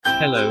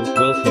Hello,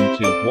 welcome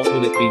to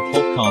WhatWillItBe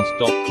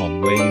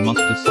Podcast.com, where you must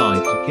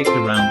decide to kick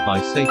around by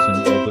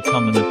Satan or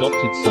become an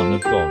adopted son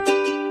of God.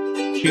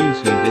 Choose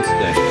you this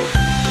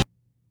day.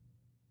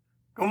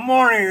 Good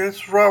morning, this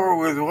is Robert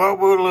with What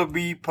Will It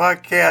Be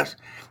Podcast,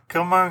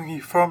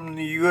 coming from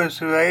the US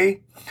of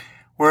A.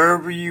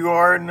 Wherever you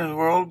are in this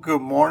world,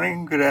 good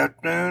morning, good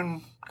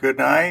afternoon, good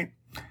night.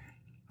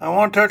 I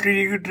want to talk to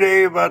you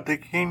today about the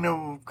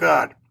kingdom of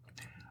God.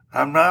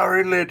 I'm not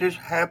religious,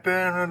 have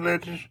been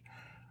religious.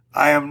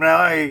 I am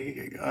now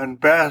an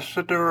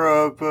ambassador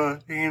of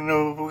the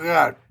kingdom of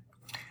God.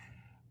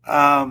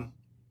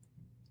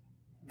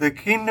 The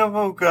kingdom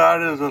of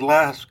God is the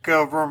last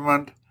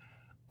government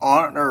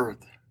on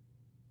earth.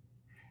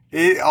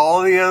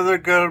 All the other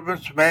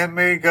governments,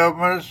 man-made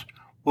governments,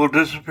 will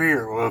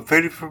disappear, will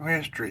fade from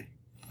history.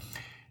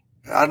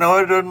 I know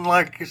it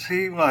doesn't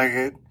seem like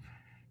it,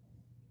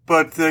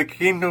 but the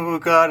kingdom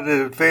of God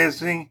is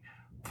advancing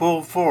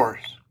full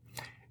force.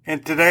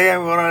 And today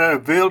I'm going to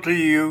reveal to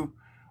you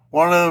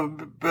one of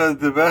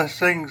the best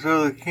things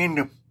of the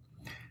kingdom,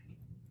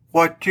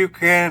 what you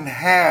can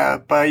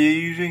have by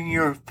using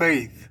your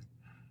faith.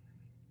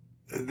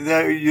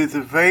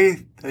 The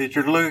faith that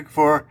you're looking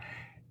for,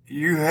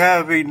 you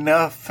have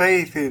enough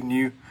faith in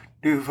you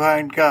to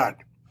find God.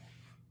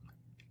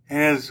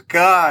 And as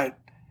God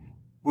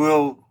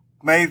will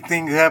make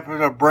things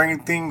happen or bring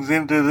things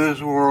into this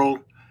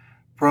world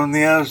from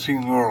the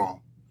unseen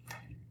world,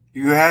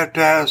 you have to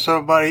have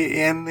somebody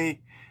in the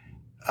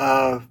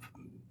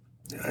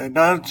an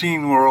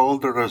unseen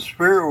world or the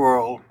spirit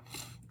world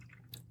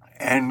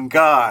and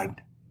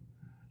God.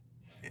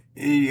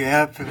 You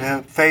have to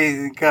have faith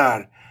in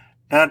God.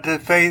 Not the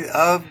faith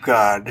of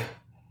God,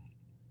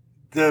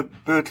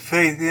 but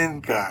faith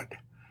in God.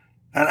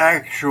 An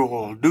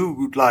actual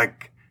dude,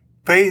 like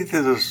faith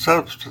is a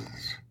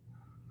substance.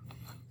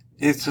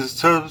 It's a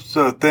substance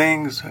of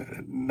things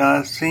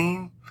not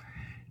seen,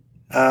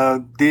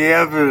 the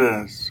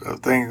evidence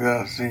of things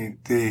not seen,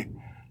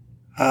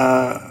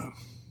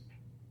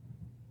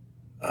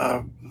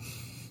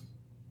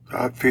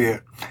 I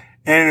forget.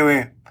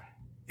 Anyway,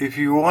 if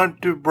you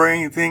want to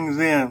bring things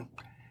in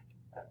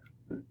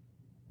to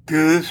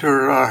this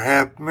or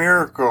have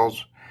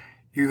miracles,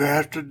 you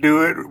have to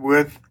do it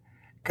with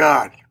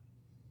God.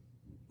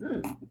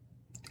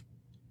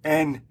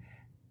 And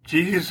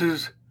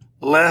Jesus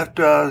left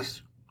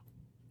us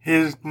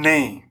his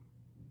name.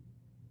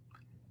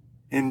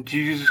 In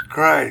Jesus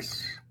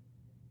Christ,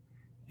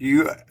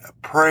 you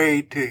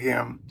pray to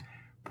him.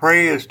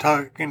 Pray is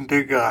talking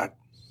to God.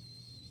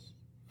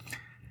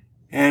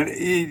 And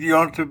you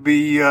don't have to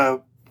be,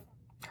 bow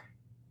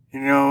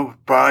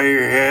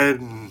your head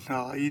and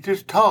you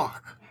just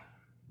talk.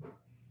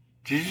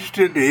 Jesus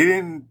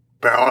didn't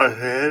bow his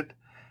head,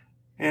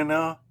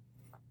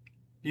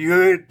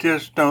 You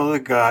just know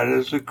that God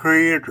is the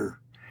creator.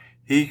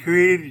 He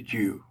created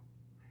you.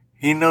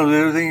 He knows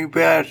everything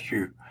about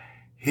you.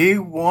 He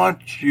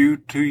wants you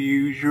to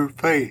use your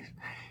faith.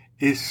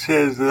 It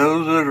says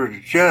those that are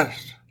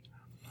just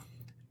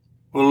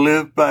will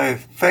live by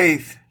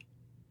faith,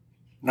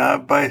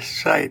 not by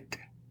sight.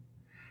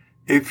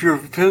 If you're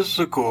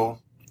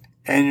physical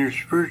and you're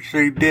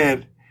spiritually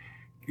dead,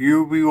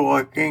 you'll be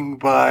walking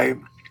by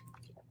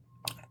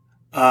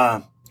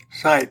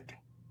sight.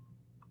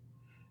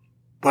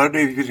 But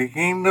if you're the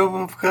kingdom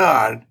of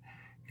God,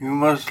 you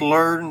must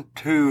learn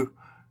to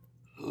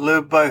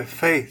live by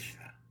faith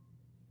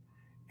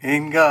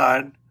in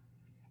God.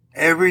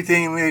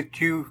 Everything that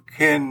you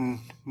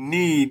can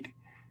need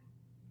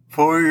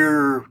for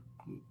your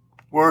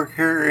work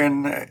here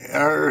in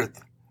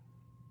earth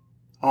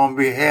on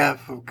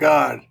behalf of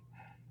God,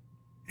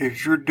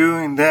 if you're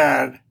doing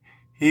that,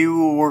 he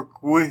will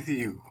work with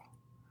you.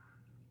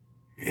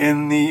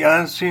 In the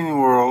unseen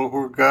world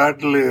where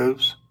God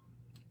lives,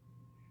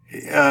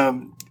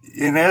 in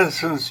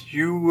essence,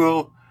 you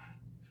will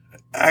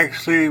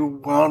actually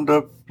wound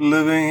up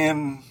living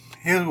in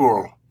his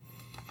world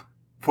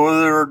for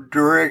the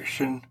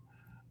duration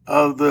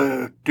of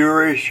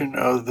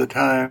the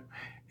time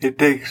it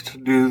takes to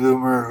do the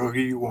miracle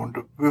you want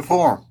to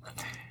perform.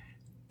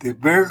 The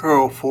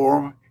miracle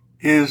form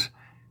is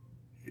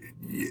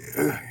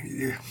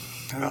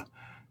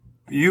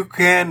you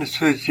can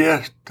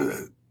suggest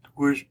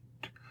which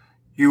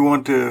you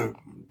want to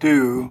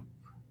do,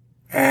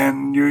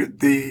 and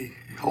the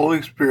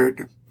Holy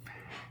Spirit,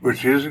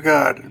 which is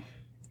God,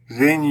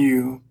 is in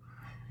you,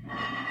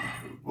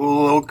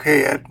 will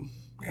okay it,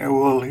 and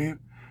will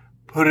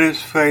put his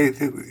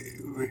faith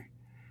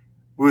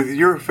with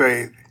your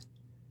faith,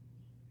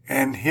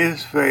 and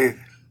his faith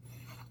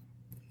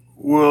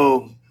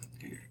will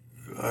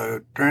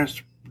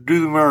do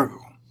the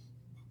miracle.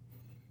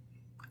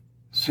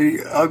 See,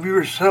 of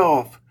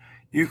yourself,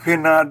 you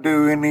cannot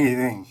do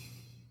anything.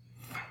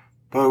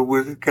 But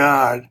with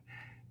God,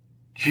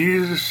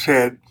 Jesus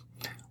said,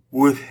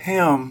 with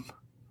him,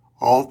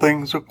 all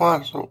things are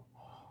possible.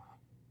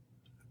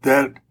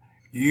 That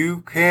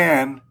you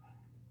can,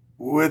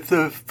 with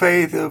the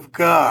faith of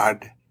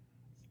God,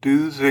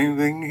 do the same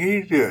thing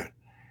he did.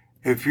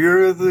 If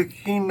you're the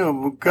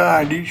kingdom of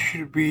God, you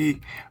should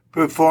be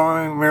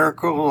performing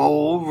miracles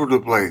all over the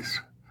place.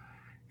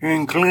 You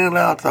can clean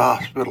out the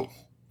hospital.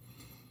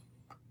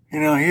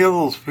 Heal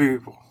those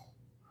people.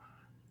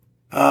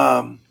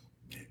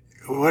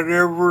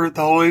 Whatever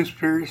the Holy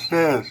Spirit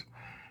says.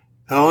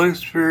 The Holy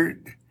Spirit,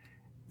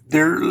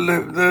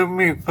 let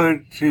me put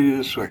it to you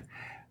this way.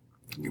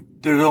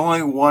 There's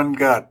only one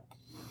God.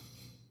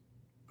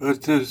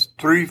 But there's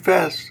three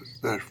facets.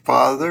 There's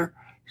Father,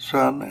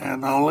 Son,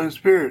 and the Holy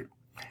Spirit.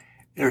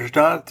 There's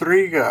not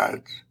three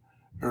gods.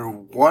 There's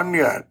one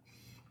God.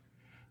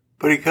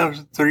 But he comes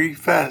in three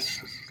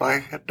facets,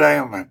 like a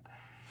diamond.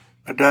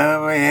 A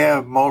diamond may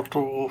have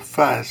multiple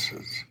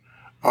facets,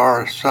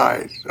 or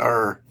sides,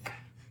 or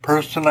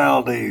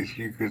personalities,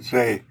 you could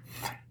say.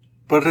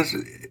 But it's,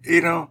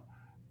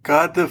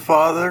 God the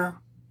Father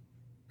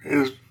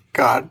is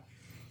God.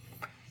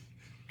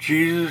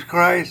 Jesus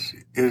Christ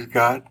is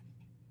God.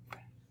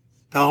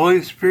 The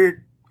Holy Spirit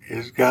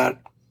is God.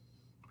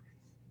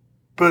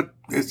 But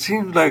it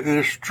seems like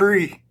there's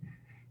three,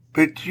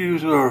 but you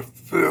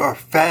are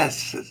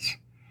facets,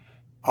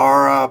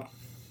 or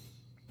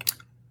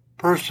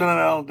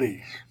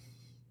personalities.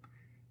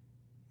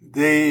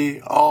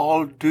 They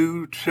all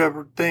do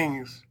separate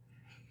things,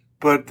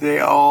 but they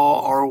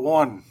all are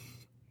one.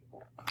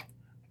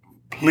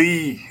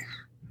 Please,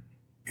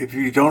 if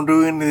you don't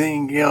do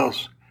anything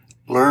else,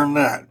 learn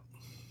that.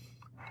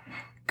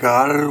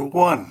 God is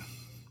one.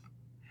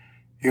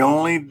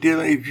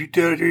 If you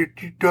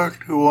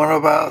talk to one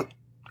about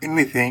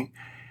anything,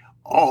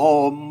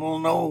 all will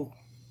know.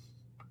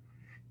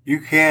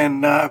 You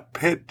cannot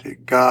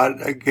pit God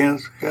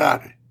against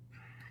God,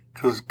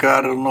 because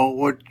God will know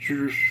what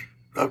you're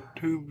up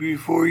to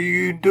before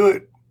you do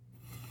it.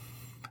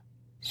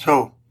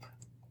 So,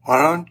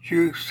 why don't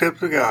you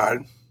accept the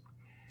God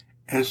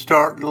and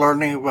start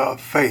learning about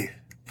faith?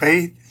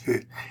 Faith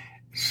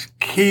is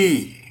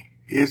key.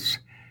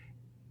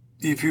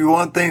 If you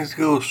want things to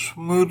go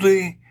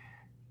smoothly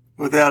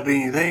without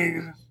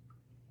anything,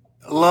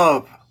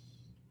 love.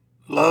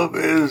 Love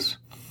is,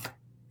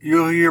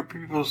 you'll hear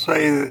people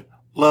say that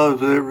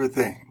love is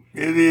everything.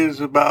 It is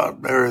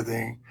about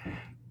everything.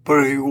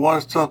 But if you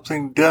want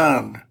something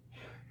done,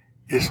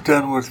 it's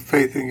done with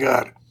faith in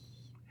God.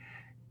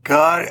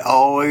 God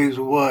always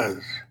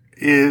was,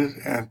 is,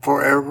 and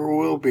forever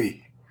will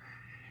be.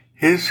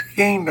 His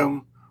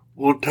kingdom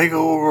will take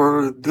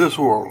over this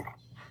world.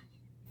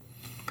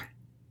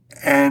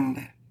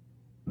 And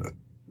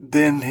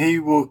then he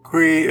will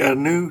create a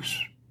new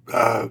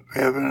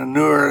heaven, a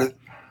new earth,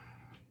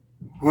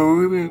 where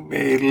we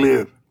may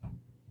live.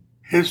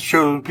 His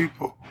chosen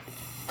people.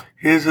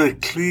 His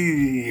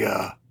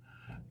ecclesia.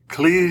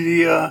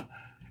 Ecclesia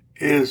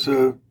is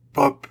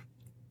what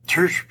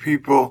church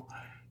people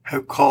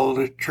have called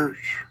a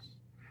church.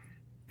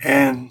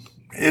 And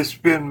it's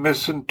been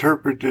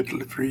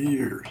misinterpreted for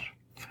years.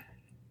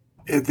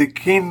 If the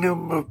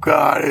kingdom of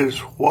God is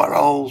what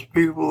all those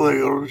people that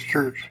go to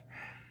church.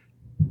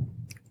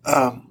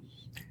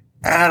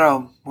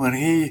 Adam, when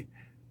he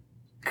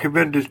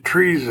committed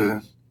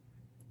treason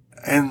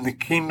in the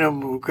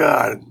kingdom of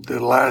God, the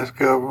last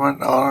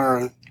government on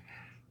earth,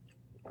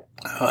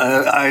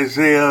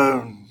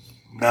 Isaiah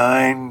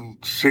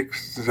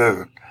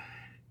 9:6-7,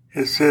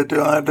 it said,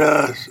 unto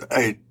us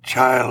a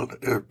child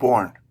is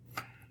born,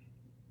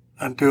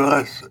 unto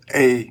us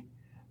a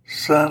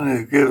son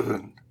is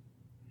given,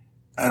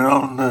 and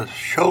on the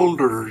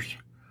shoulders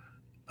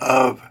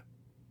of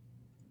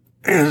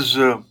his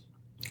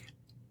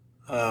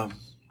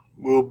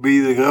will be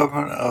the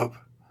government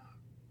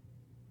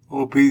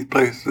will be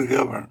placed the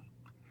government.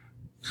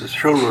 The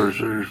shoulders,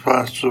 the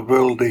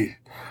responsibility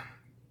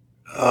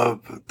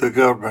of the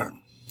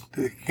government,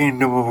 the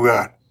kingdom of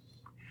God,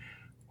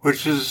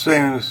 which is the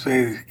same as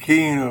the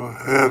kingdom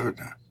of heaven.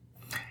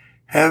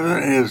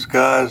 Heaven is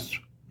God's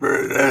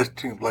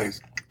resting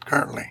place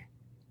currently.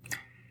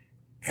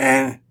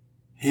 And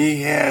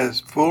he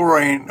has full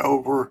reign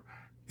over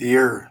the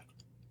earth.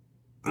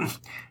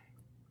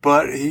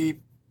 But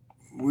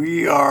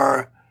we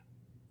are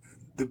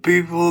the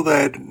people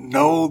that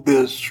know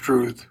this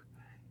truth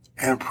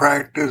and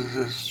practice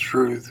this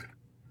truth,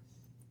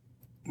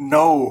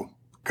 know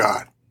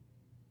God.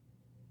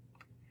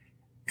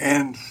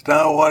 And it's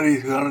not what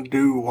he's going to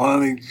do one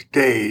of these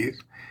days.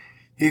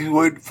 He's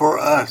waiting for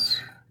us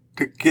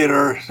to get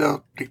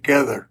ourselves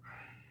together,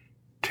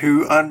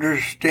 to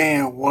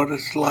understand what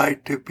it's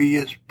like to be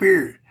a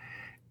spirit,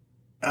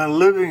 a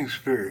living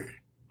spirit,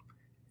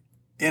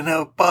 in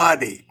a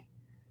body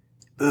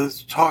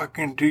that's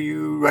talking to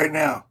you right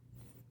now.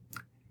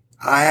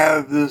 I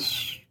have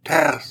this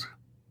task.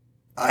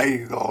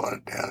 I call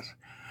it a task.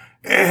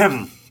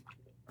 And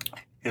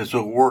it's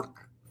a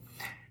work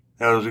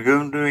that was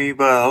given to me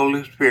by the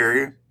Holy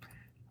Spirit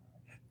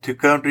to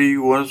come to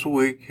you once a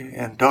week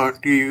and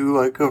talk to you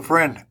like a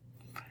friend.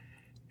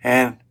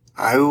 And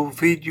I will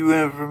feed you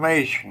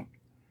information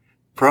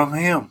from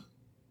him.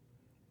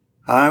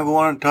 I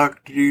want to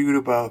talk to you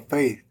about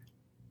faith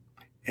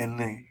in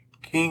the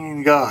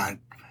King God,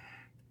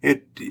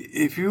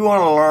 If you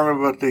want to learn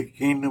about the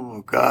kingdom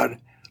of God,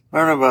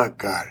 learn about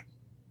God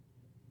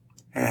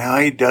and how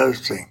He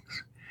does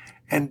things.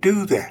 And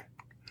do that.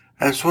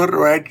 That's what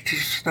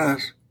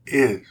righteousness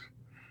is.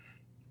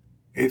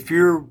 If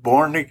you're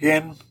born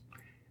again,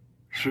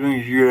 which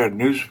means you got a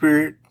new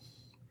spirit,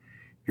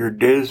 your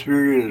dead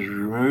spirit is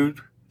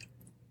removed,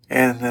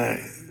 and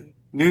the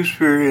new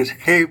spirit is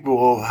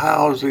capable of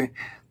housing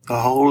the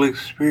Holy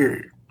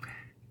Spirit,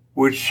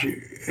 which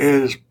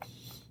is,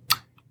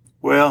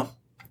 well,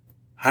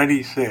 how do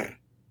you say it?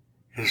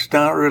 It's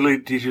not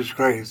really Jesus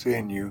Christ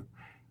in you,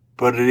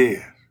 but it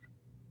is.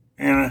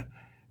 And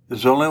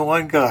there's only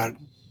one God.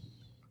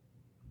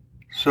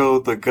 So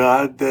the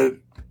God that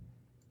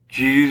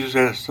Jesus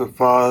as the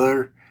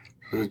Father,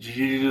 so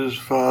Jesus,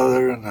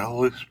 Father, and the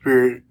Holy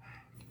Spirit.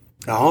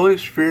 The Holy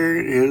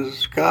Spirit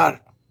is God.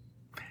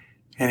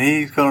 And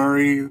He's going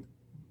to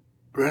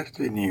rest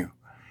in you.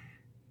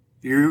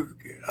 You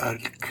are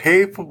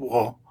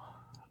capable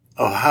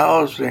of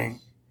housing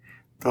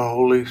the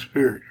Holy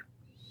Spirit.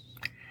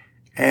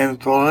 And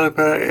if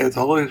the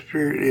Holy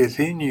Spirit is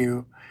in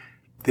you,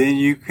 then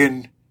you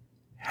can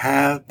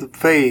have the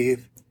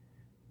faith,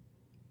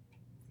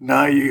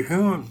 not your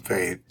human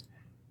faith,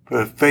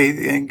 but faith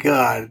in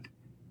God.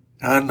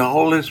 And the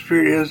Holy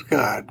Spirit is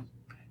God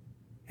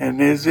and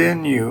is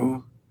in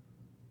you,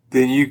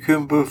 then you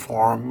can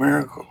perform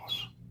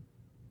miracles.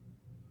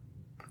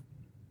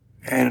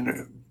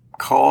 And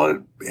call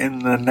it in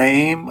the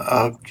name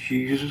of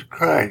Jesus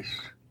Christ.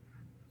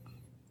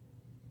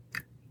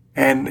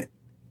 And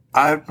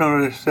I've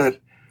noticed that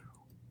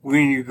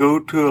when you go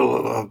to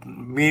a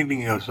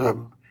meeting or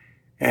something,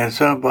 and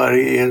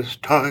somebody is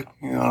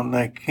talking on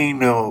the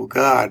kingdom of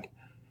God,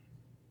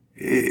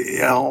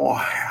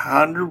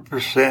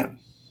 100%,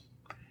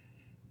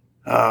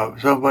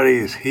 somebody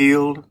is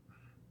healed,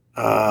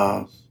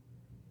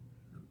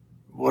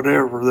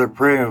 whatever they're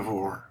praying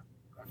for.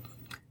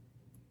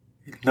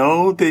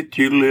 Know that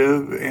you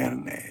live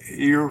and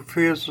you're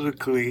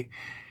physically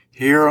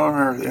here on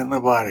earth in the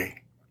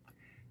body,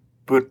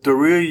 but the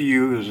real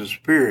you is a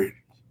spirit.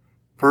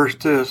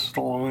 1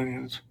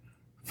 Thessalonians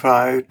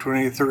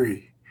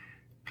 5:23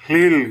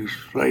 clearly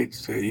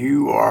states that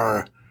you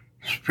are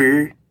a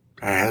spirit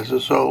that has a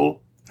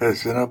soul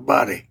that's in a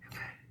body.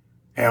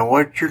 And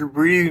what you're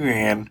breathing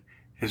in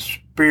is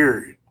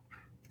spirit,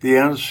 the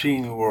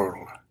unseen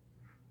world.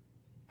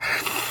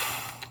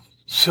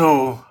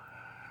 So,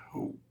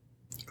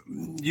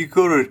 you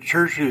go to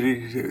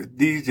churches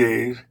these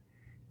days,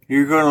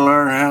 you're going to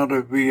learn how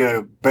to be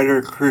a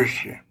better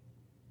Christian,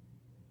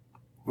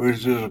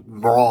 which is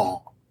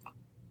wrong.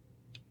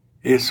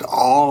 It's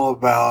all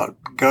about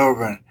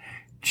government.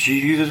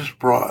 Jesus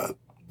brought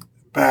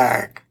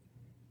back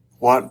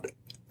what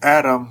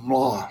Adam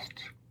lost.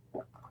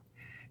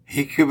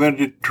 He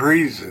committed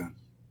treason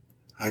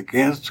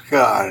against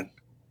God,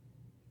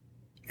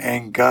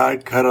 and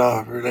God cut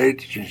off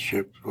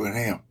relationships with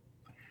him.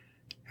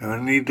 And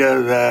when he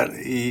does that,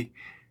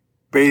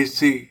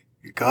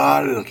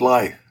 God is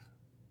life.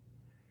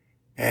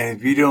 And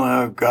if you don't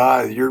have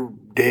God, you're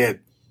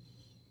dead.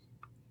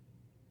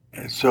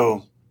 And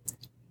so,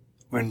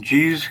 when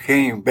Jesus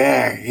came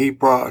back, He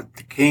brought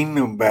the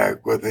kingdom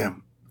back with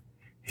Him.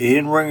 He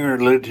didn't bring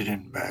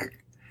religion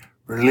back.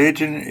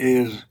 Religion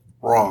is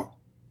wrong.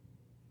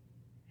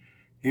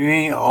 You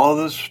mean all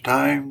this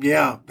time?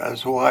 Yeah,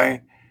 that's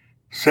why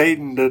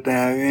Satan doesn't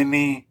have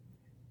any.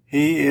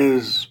 He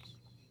is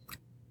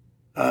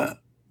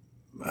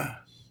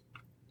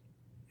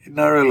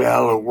not really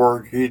out of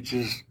work. He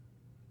just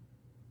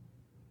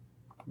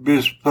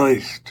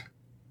misplaced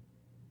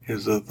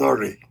his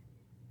authority.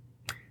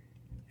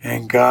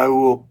 And God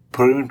will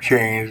put him in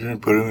chains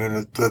and put him in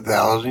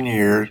 1,000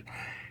 years,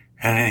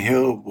 and then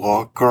he'll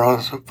walk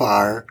across the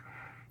fire.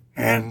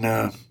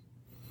 And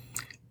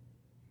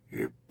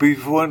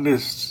before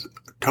this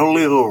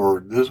totally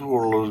over, this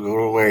world will go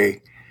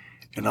away,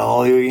 and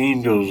all the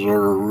angels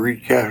are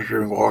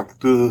recaptured and walk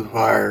through the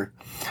fire.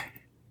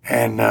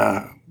 And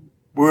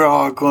we're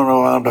all going to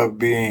wind up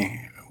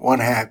being one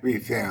happy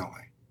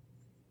family.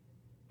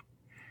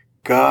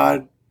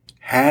 God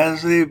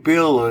has the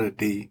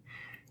ability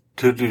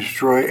to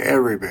destroy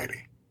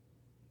everybody.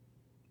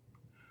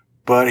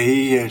 But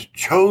He has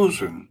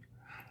chosen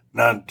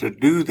not to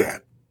do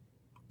that.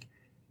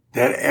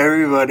 That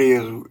everybody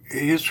is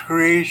His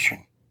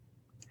creation.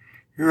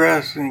 You're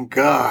asking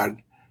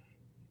God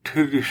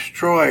to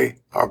destroy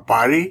our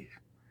body,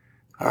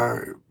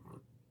 our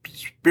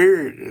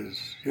spirit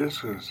is His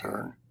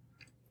concern.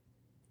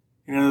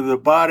 You know, the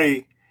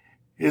body,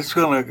 it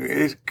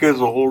gets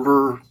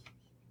older,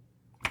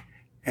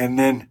 and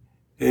then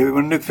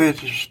when the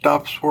fish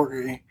stops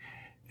working,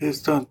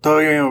 it's going to throw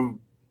you in a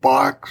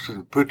box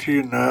and put you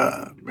in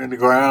the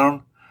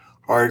ground,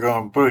 or you're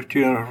going to put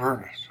you in a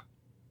furnace.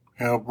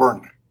 It'll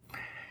burn it.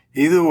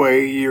 Either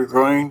way, you're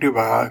going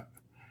to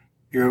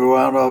you're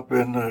wound up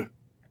in the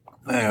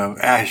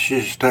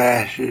ashes to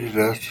ashes,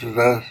 dust to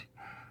dust.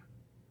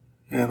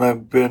 And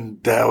I've been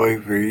that way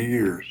for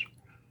years.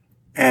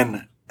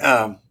 And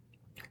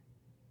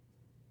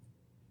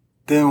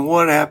then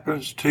what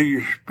happens to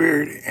your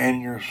spirit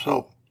and your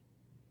soul?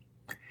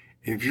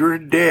 If you're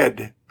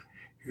dead,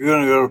 you're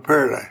going to go to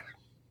paradise.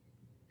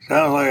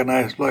 Sounds like a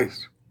nice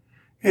place.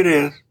 It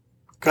is.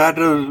 God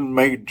doesn't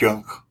make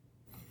junk.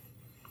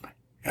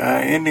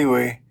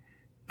 Anyway,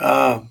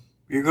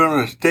 you're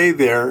going to stay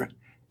there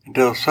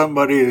until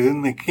somebody is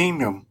in the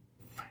kingdom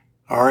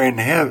or in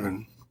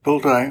heaven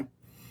full time,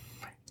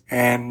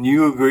 and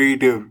you agree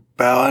to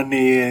bow a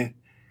knee and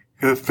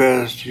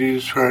confess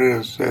Jesus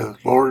Christ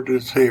as Lord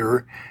and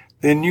Savior,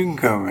 then you can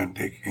come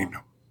into the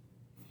kingdom.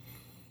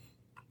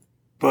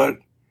 But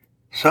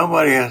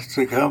somebody has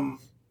to come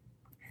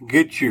and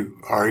get you.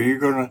 Are you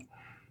going to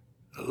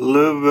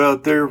live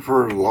out there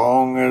for as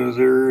long as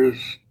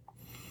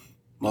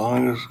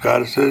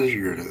God says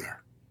you're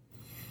there?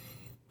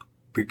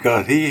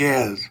 Because He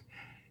has.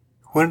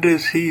 When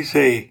does He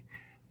say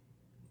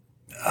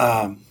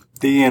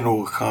the end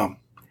will come?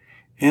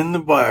 In the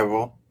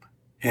Bible,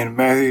 in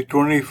Matthew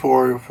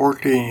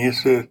 24:14, He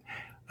says,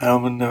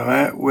 when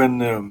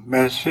the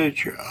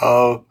message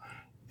of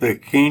the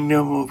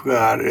kingdom of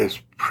God is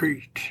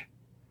preached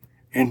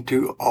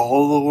into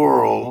all the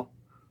world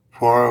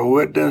for a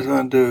witness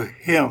unto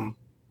Him,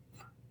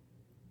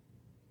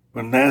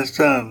 when that's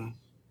done,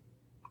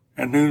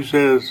 and who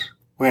says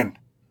when?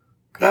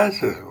 God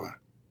says when.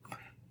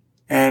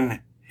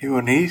 And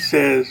when He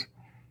says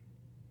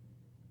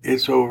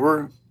it's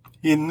over,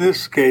 in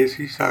this case,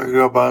 He's talking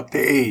about the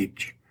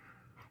age,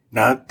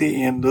 not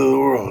the end of the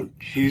world.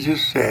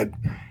 Jesus said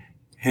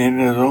in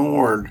His own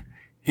word,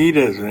 He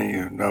doesn't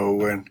even know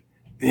when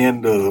the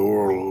end of the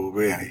world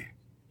will be.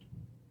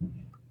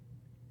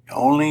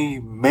 Only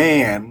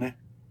man,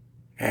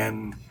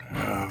 and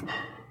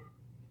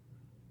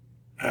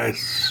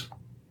that's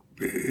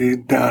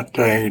not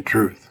telling the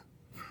truth.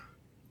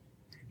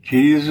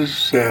 Jesus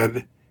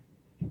said,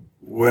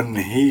 when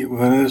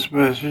this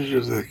message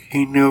of the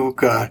kingdom of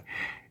God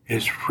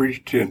is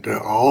preached into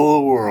all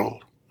the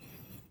world,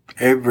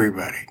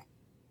 everybody,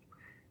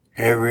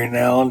 every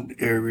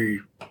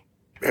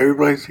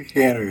place it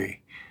can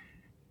be,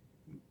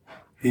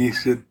 He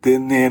said,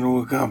 then the end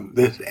will come.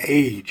 This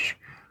age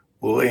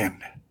will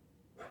end.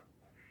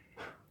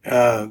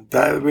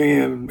 That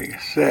being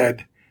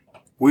said,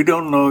 we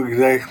don't know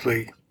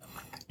exactly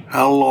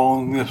how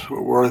long this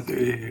earth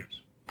is.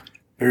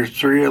 There's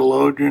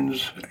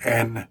theologians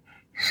and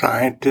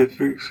scientists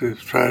who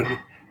try to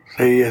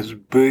say it's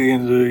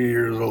billions of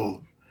years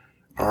old,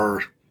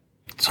 or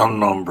some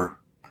number.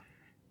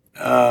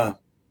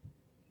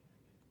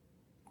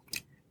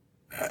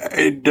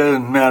 It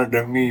doesn't matter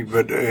to me,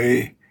 but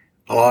a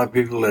lot of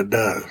people it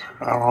does.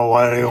 I don't know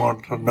why they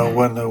want to know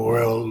when the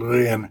world will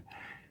end.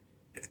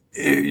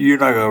 You're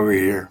not going to be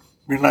here.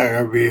 You're not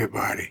going to be a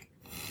body.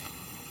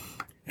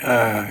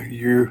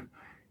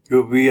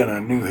 You'll be in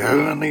a new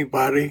heavenly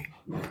body.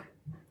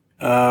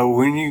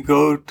 When you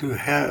go to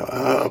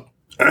heaven,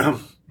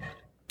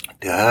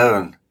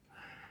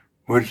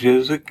 which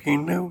is the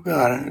kingdom of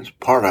God, and it's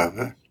part of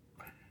it.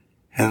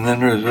 And then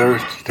there's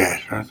earth's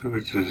detachment,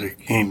 which is the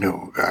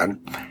kingdom of God.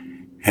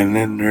 And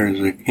then there's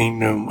the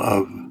kingdom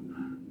of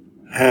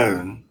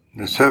heaven,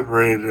 the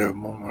separated at a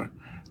moment.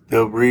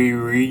 They'll be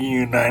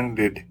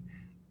reunited.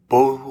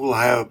 Both will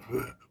have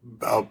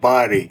a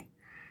body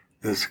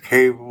that's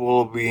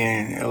capable of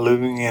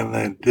living in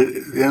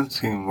the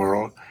unseen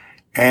world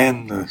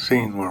and the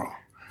seen world.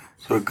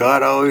 So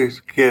God always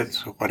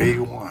gets what He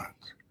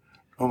wants,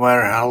 no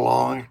matter how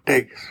long it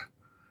takes.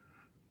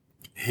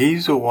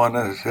 He's the one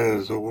that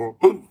says the world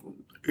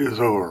is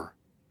over.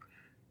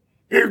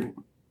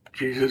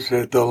 Jesus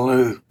said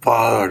only the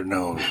Father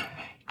knows.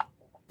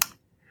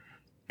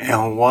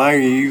 And why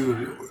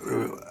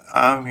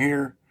I'm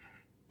here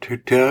to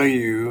tell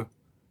you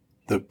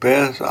the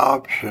best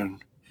option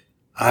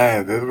I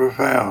have ever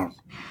found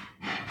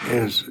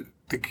is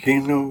the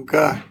kingdom of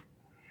God.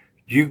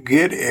 You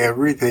get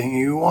everything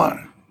you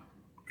want.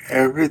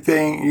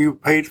 Everything you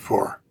paid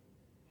for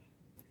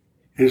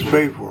is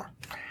paid for.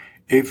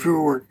 If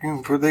you're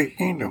working for the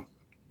kingdom,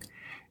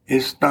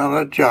 it's not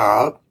a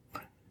job,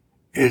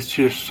 it's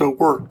just a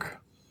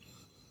work.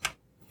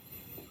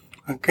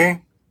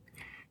 Okay?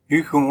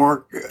 You can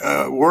work.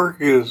 Work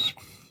is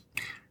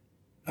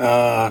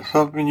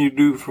something you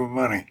do for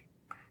money.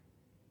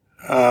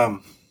 A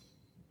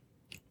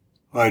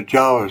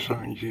job is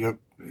something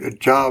a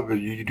job is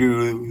you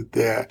do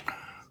that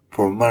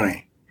for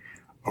money.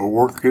 A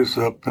work is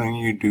something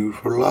you do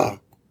for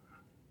love.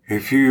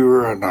 If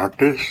you're an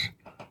artist,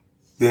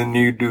 then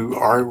you do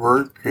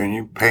artwork and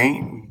you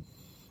paint.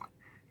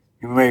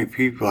 You make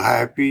people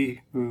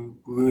happy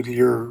with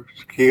your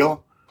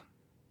skill.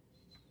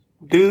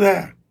 Do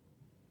that.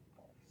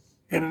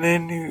 And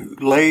then you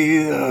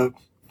lay a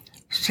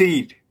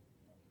seed.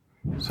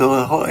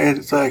 So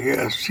it's like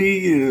a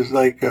seed is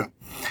like an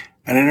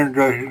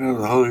introduction of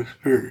the Holy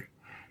Spirit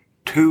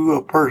to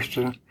a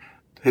person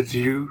that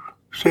you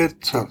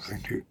said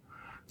something to.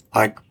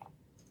 Like,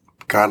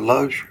 God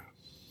loves you.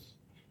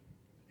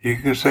 You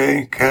can say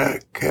in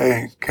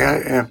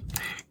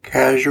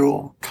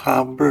casual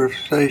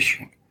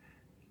conversation.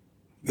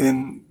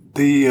 Then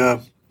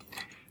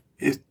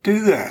is do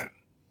that.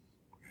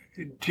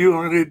 You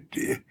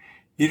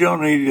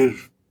don't need to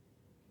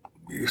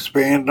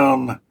expand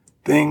on the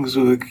things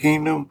of the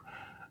kingdom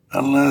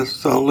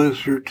unless the Holy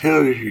Spirit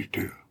tells you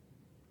to.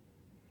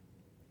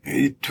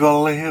 You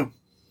follow Him.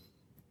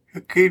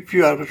 He'll keep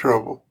you out of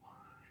trouble.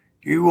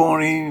 You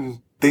won't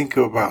even think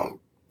about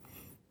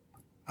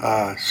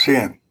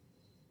sin.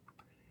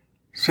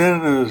 Sin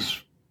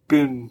has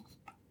been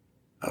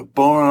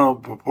blown out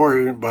of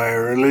proportion by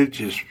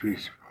religious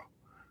people.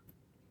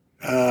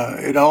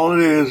 All it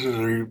is a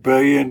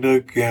rebellion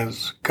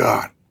against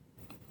God.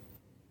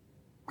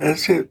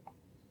 That's it.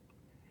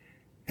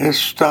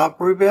 Just stop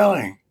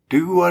rebelling.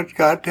 Do what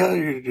God tells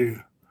you to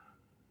do.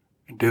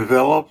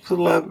 Develop the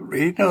level.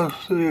 He knows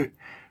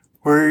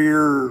where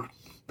your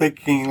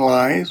thinking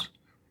lies.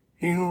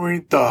 He can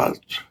read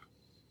thoughts.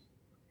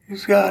 He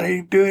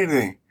can do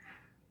anything.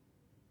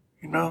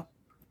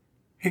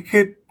 He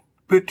could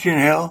put you in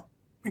hell.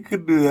 He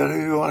could do that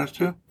if he wants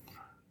to.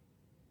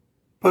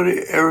 But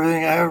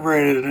everything I've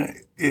read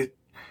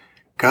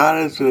God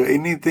is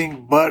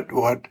anything but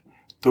what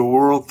the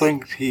world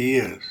thinks He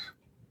is.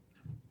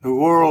 The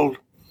world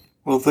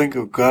will think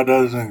of God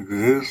doesn't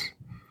exist.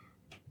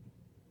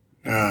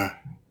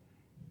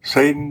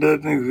 Satan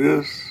doesn't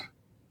exist.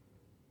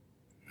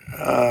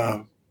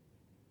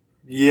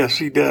 Yes,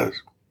 he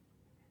does.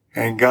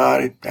 And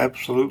God,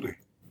 absolutely.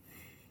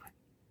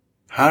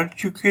 How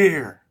did you get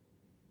here?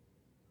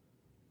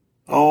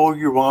 Oh,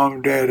 your mom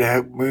and dad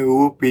had me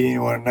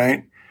whooping one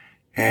night,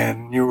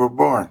 and you were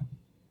born.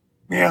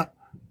 Yeah.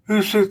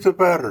 Who said the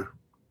better?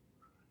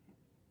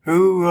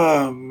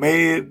 Who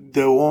made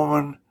the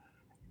woman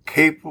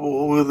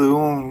capable with the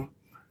womb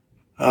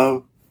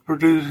of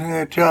producing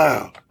a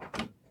child?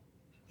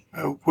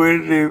 Where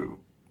did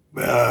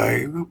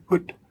who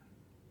put?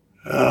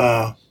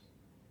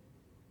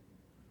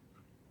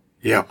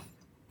 Yeah.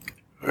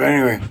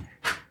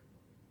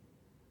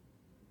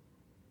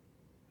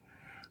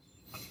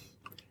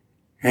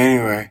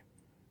 Anyway,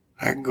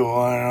 I can go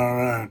on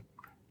and on.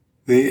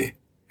 The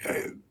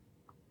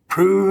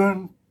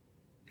proven.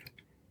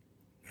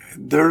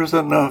 There's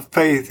enough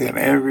faith in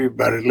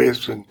everybody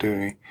listening to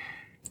me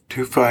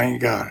to find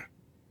God.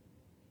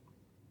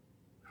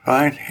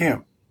 Find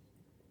Him.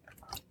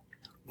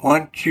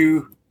 Once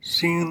you've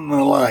seen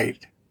the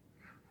light,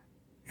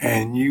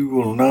 and you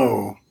will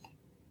know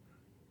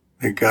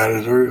that God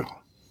is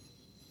real.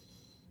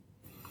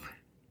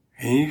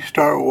 And you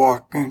start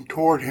walking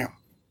toward Him.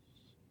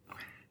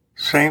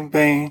 Same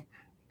thing,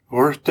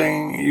 worst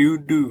thing you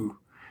do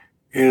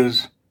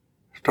is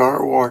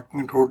start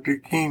walking toward the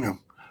kingdom.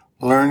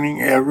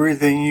 Learning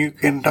everything you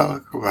can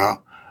talk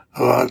about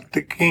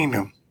the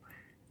kingdom.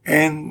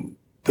 And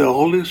the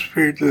Holy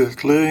Spirit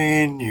that's living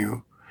in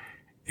you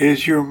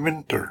is your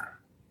mentor.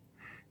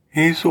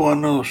 He's the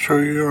one that'll show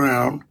you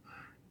around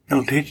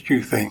and teach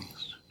you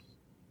things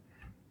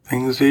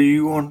that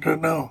you want to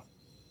know.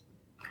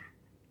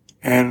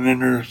 And then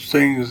there's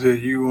things that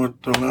you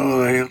want to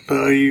know that He'll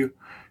tell you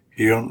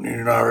you're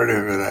not ready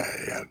for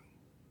that yet.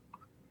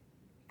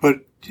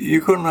 But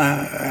you're going to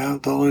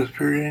have the Holy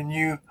Spirit in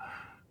you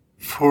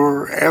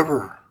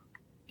forever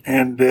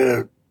and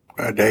a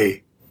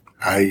day.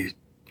 I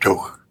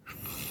joke.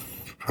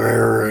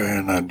 Forever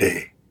and a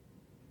day.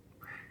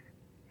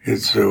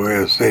 It's a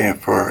way of saying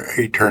for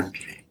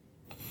eternity.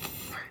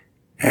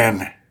 And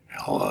the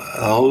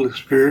Holy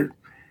Spirit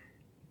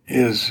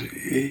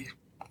He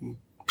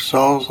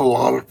solves a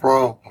lot of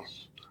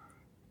problems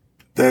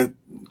that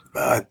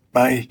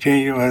might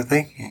change my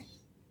thinking.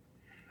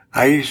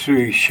 I used to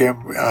be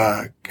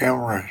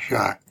camera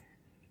shy.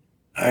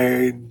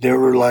 I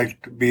never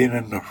liked being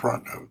in the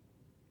front of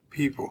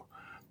people,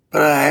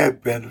 but I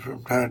have been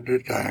from time to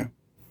time.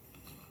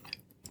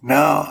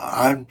 Now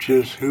I'm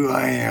just who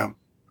I am,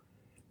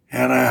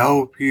 and I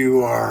hope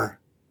you are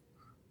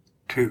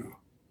too.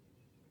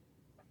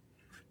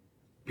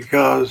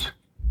 Because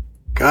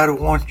God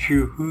wants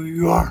you who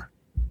you are.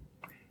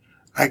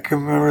 I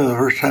can remember the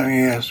first time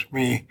He asked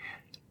me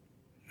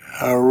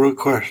a real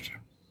question.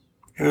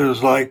 It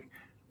was like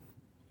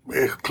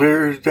as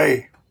clear as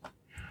day.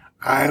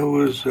 I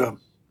was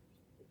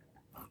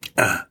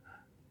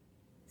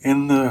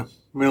in the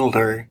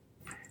military,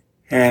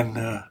 and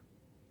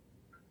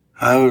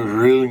I was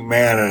really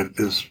mad at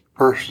this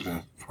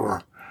person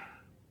for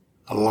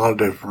a lot of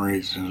different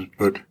reasons.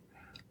 But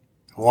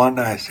one,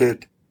 I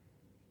said,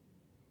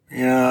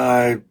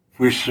 I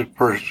wish the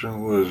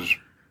person was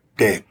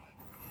dead.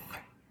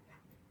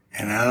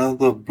 And out of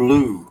the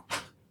blue,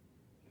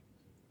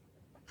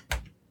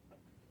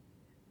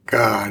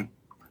 God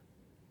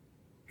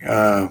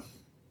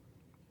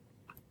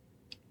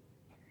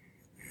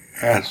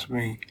asked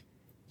me,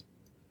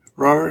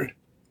 Robert,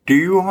 do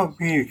you want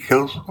me to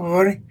kill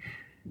somebody?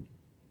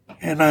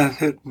 And I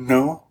said,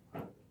 no,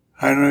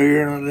 I know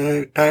you're not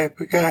that type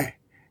of guy.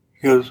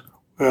 He goes,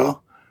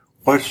 well,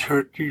 what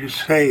should you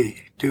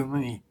say to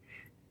me?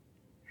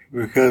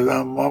 Because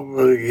I'm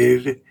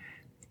obligated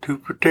to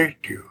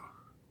protect you.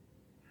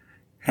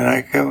 And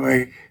I can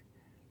make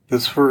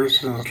this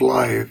person's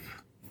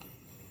life,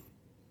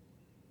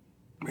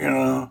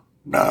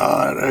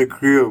 not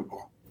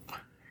agreeable.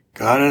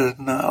 God is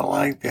not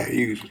like that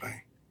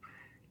usually.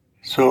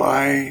 So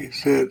I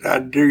said I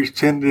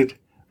rescinded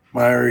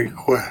my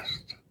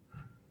request.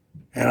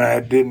 And I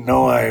didn't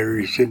know I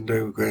rescinded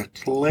the request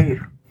till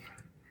later.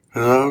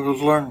 Because I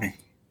was learning.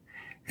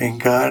 And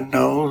God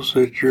knows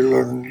that you're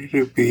learning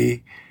to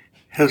be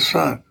His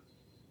son.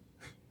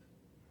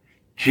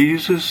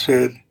 Jesus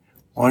said,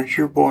 once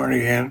you're born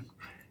again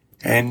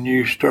and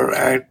you start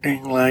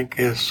acting like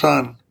His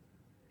son,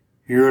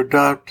 your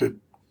adopted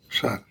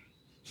son.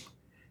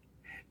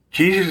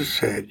 Jesus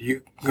said,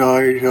 you can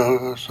call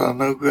yourself a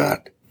son of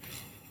God.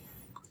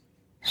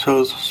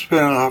 So it's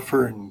been an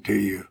offering to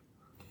you.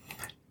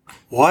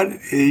 What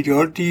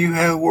do you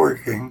have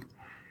working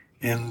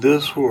in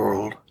this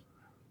world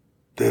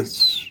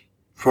that's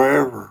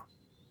forever?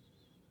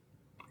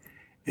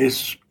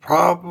 It's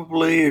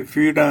probably, if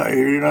you're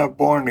not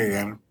born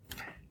again,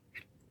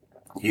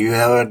 you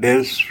have a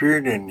dead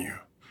spirit in you.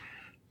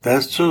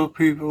 That's those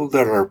people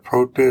that are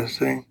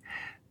protesting,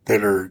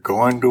 that are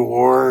going to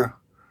war,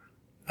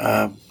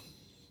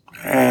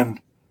 and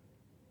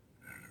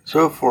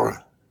so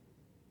forth.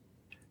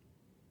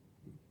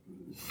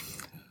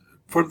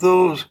 For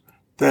those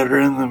that are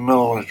in the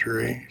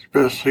military,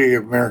 especially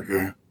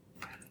America,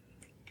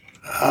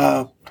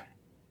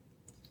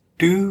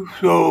 do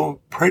so,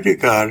 pray to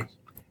God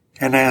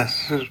and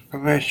ask His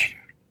permission.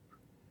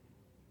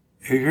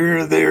 If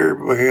you're there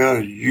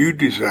because you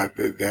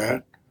decided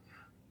that,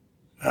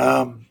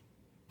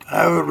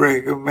 I would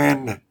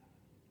recommend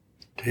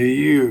to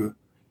you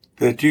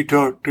that you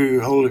talk to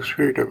the Holy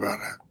Spirit about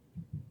it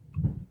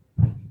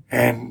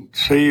and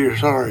say you're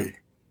sorry.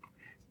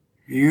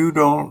 You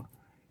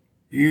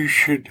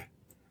should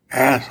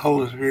ask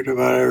Holy Spirit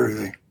about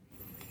everything.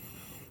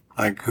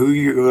 Like who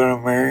you're going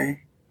to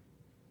marry.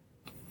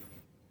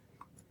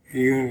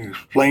 You can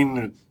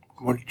explain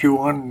what you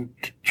want in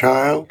a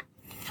child.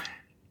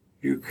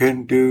 You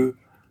can do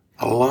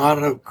a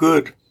lot of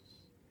good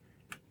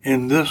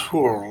in this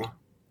world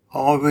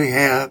on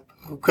behalf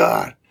of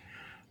God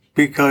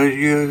because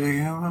you have a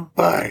human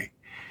body.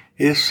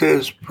 It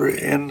says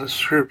in the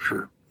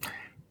scripture,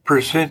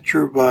 present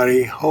your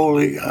body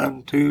wholly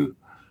unto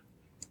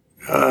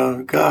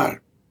God.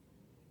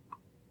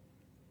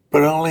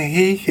 But only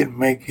He can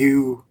make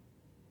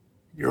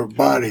your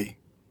body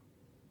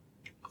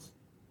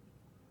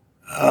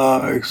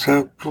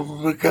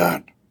acceptable to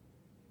God.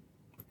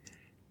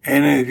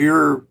 And if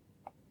you're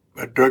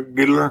a drug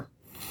dealer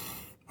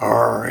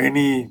or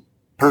any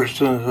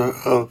person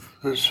of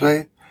His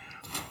faith,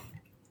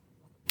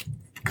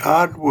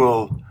 God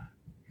will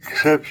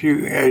accept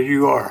you as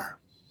you are,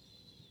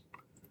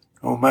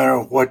 no matter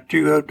what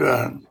you have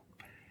done,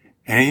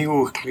 and He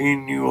will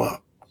clean you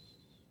up.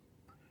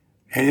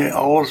 And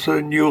all of a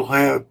sudden you'll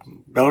have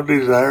no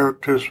desire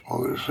to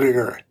smoke a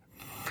cigarette.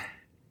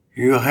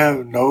 You'll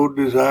have no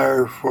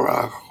desire for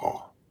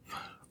alcohol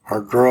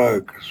or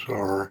drugs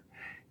or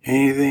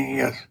anything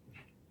else.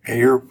 And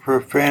your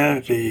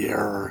profanity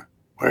or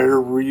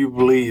whatever you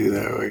believe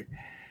that way,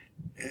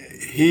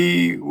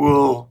 He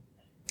will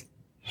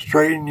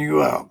straighten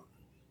you out.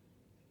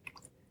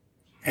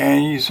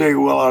 And you say,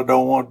 well, I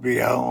don't want to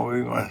be, I want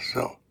to be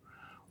myself.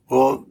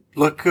 Well,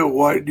 look at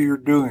what you're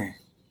doing.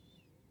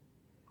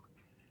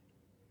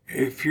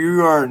 If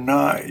you are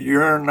not of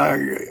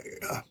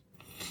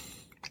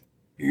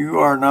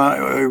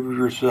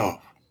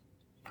yourself.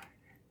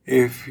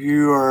 If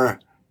you are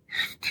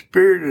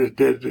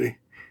spirited,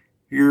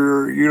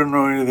 you don't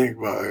know anything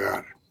about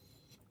God.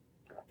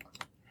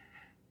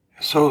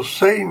 So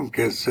Satan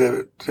can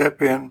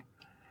step in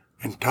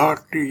and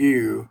talk to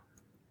you.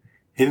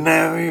 He doesn't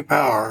have any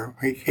power.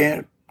 He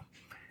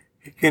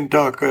can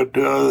talk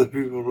to other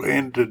people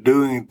into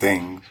doing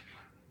things,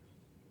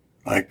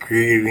 like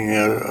creating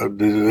a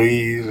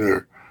disease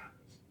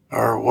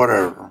or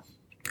whatever.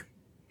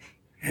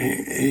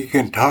 He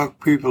can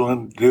talk people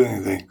into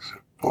doing things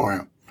for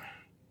him,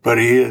 but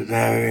he doesn't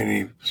have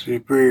any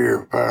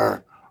superior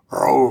power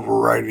or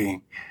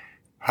overriding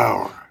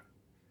power.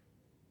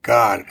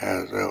 God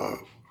has a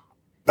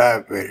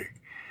diabetic.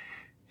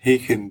 He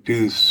can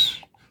do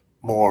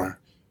more.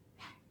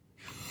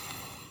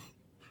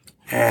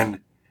 And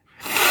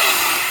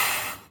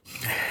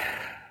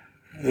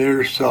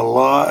there's a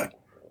lot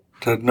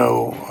to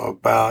know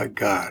about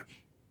God.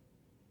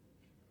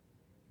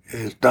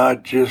 It's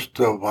not just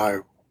the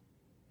Bible.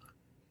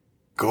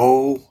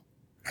 Go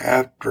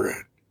after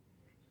it.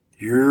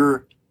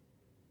 You're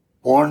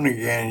born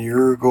again.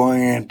 You're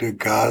going into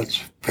God's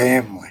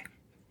family.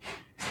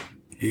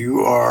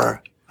 You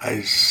are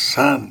a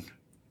son,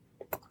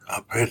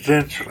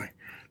 potentially.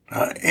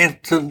 Not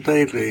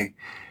instantly.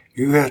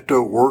 You have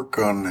to work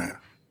on that.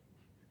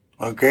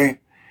 Okay?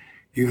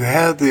 You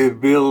have the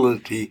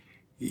ability,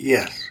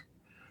 yes,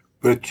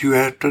 but you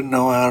have to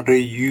know how to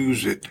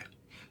use it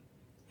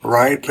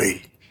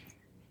rightly.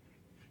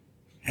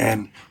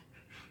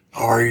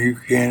 Or you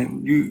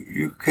can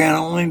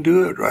only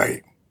do it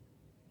right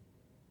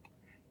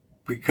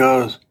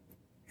because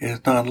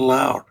it's not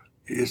allowed.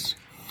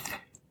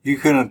 You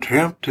can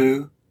attempt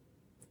to,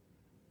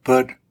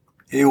 but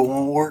it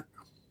won't work.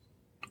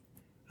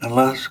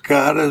 Unless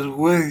God is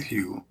with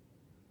you,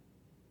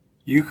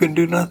 you can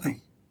do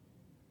nothing.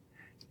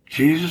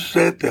 Jesus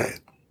said that.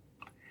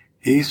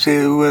 He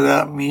said,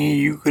 without me,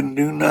 you can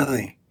do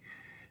nothing.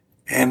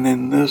 And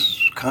in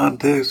this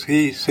context,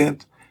 he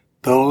sent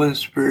the Holy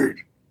Spirit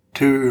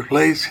to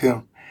replace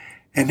him.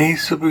 And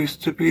he's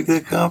supposed to be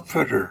the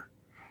comforter.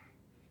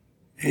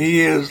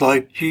 He is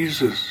like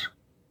Jesus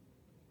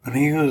when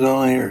he was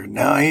on earth.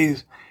 Now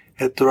he's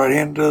at the right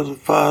hand of the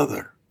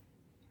Father.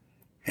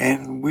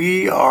 And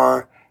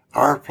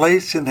our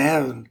place in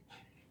heaven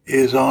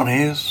is on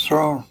his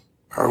throne,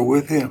 or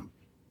with him,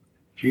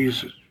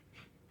 Jesus,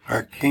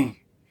 our King.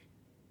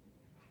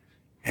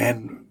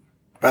 And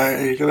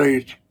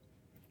basically,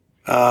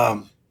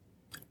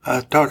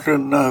 I've talked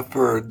enough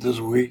for this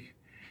week.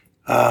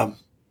 Come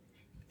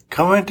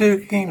into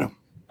the kingdom.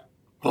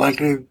 I'd like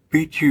to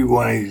beat you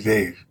one of these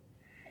days.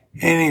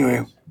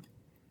 Anyway,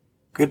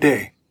 good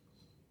day.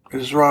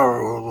 This is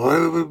Robert with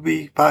What Would It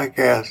Be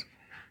Podcast.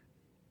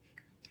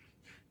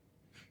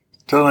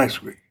 Till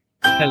next week.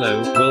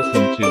 Hello,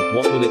 welcome to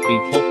What Will It Be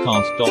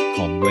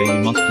Podcast.com, where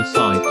you must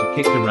decide to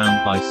kick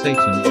around by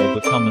Satan or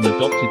become an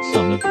adopted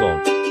son of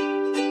God.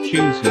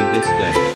 Choose you this day.